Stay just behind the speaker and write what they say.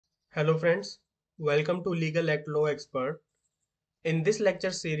Hello friends, welcome to Legal Act Law Expert. In this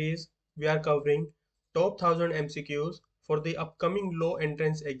lecture series, we are covering top 1000 MCQs for the upcoming law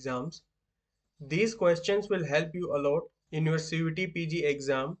entrance exams. These questions will help you a lot in your CUET PG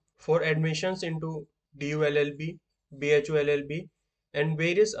exam for admissions into DU LLB, BHU LLB and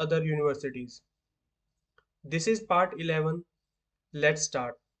various other universities. This is part 11. Let's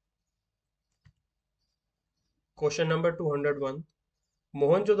start. Question number 201.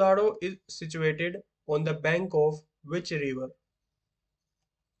 Mohenjo-daro is situated on the bank of which river?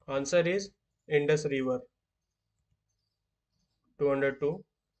 Answer is Indus River. 202.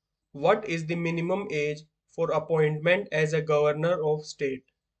 What is the minimum age for appointment as a governor of state?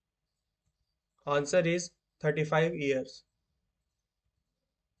 Answer is 35 years.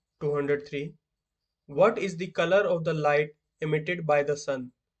 203. What is the color of the light emitted by the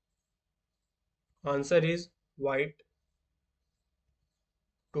sun? Answer is white.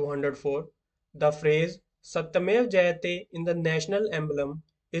 204. The phrase Satyamev Jayate in the national emblem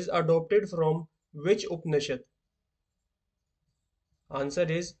is adopted from which Upanishad? Answer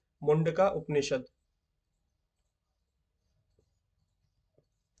is Mundaka Upanishad.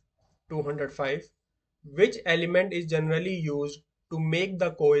 205. Which element is generally used to make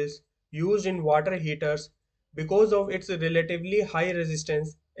the coils used in water heaters because of its relatively high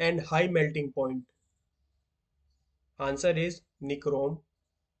resistance and high melting point? Answer is nichrome.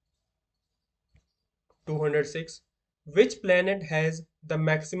 206. Which planet has the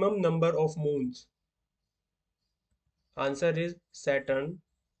maximum number of moons? Answer is Saturn.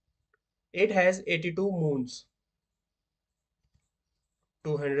 It has 82 moons.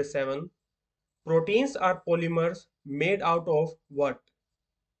 207. Proteins are polymers made out of what?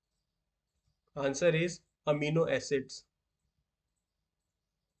 Answer is amino acids.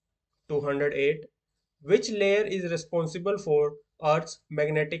 208. Which layer is responsible for Earth's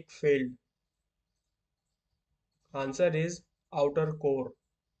magnetic field? Answer is outer core.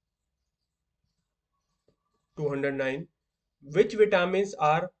 209. Which vitamins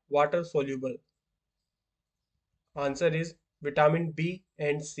are water soluble? Answer is vitamin B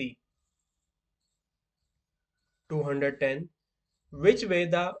and C. 210. Which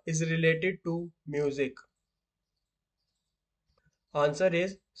Veda is related to music? Answer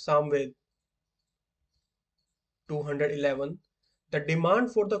is Samved. 211. The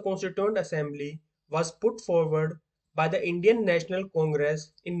demand for the Constituent Assembly was put forward by the Indian National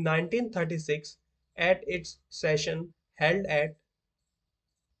Congress in 1936 at its session held at.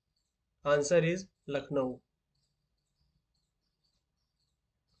 Answer is Lucknow.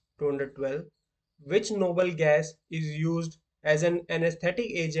 212. Which noble gas is used as an anesthetic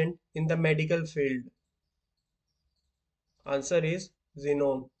agent in the medical field? Answer is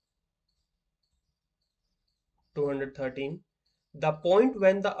xenon. 213. The point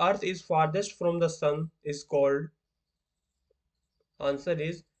when the earth is farthest from the sun is called. Answer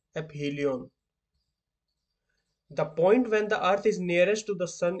is aphelion. The point when the earth is nearest to the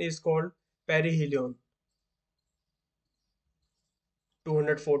sun is called perihelion.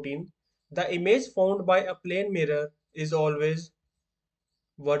 214. The image found by a plane mirror is always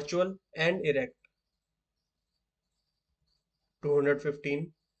virtual and erect.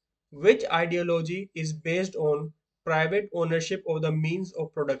 215. Which ideology is based on private ownership of the means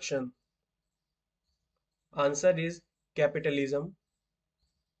of production? Answer is capitalism.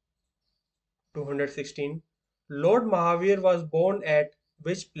 216. Lord Mahavir was born at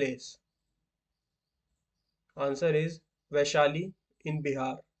which place? Answer is Vaishali in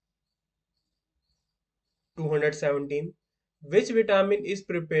Bihar. 217. Which vitamin is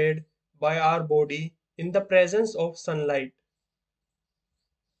prepared by our body in the presence of sunlight?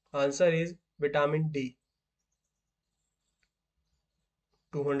 Answer is vitamin D.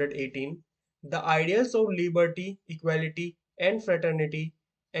 218. The ideals of liberty, equality, and fraternity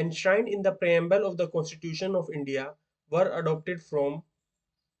enshrined in the preamble of the Constitution of India were adopted from.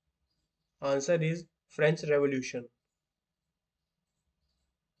 Answer is French Revolution.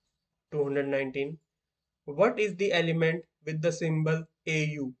 219. What is the element with the symbol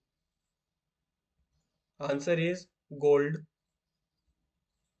AU? Answer is gold.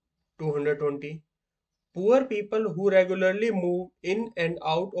 220. Poor people who regularly move in and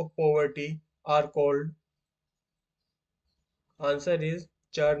out of poverty are called. Answer is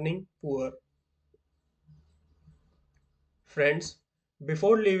churning poor. Friends,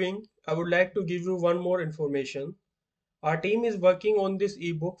 before leaving, I would like to give you one more information. Our team is working on this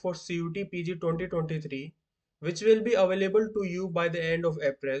ebook for CUET PG 2023, which will be available to you by the end of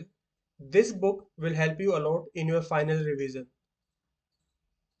April. This book will help you a lot in your final revision.